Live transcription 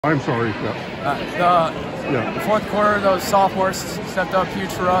I'm sorry. Yeah. The fourth quarter, those sophomores stepped up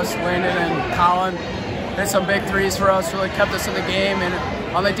huge for us. Landon and Colin hit some big threes for us, really kept us in the game.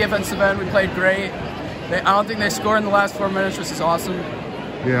 And on the defensive end, we played great. I don't think they scored in the last 4 minutes, which is awesome.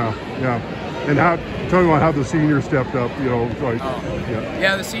 Yeah. And tell me about how the seniors stepped up.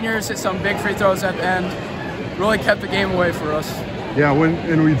 Yeah, the seniors hit some big free throws at the end. Really kept the game away for us. Yeah,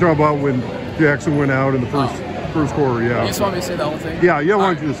 and we talk about when Jackson went out in the first quarter. Yeah. You just want me to say the whole thing? Yeah. I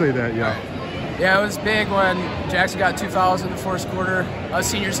wanted you to say that. Yeah. Yeah, it was big when Jackson got 2 fouls in the first quarter. Us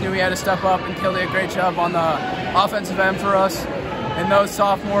seniors knew we had to step up, and Kill did a great job on the offensive end for us. And those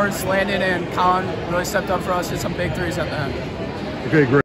sophomores, Landon and Colin, really stepped up for us, hit some big threes at the end. Okay, great.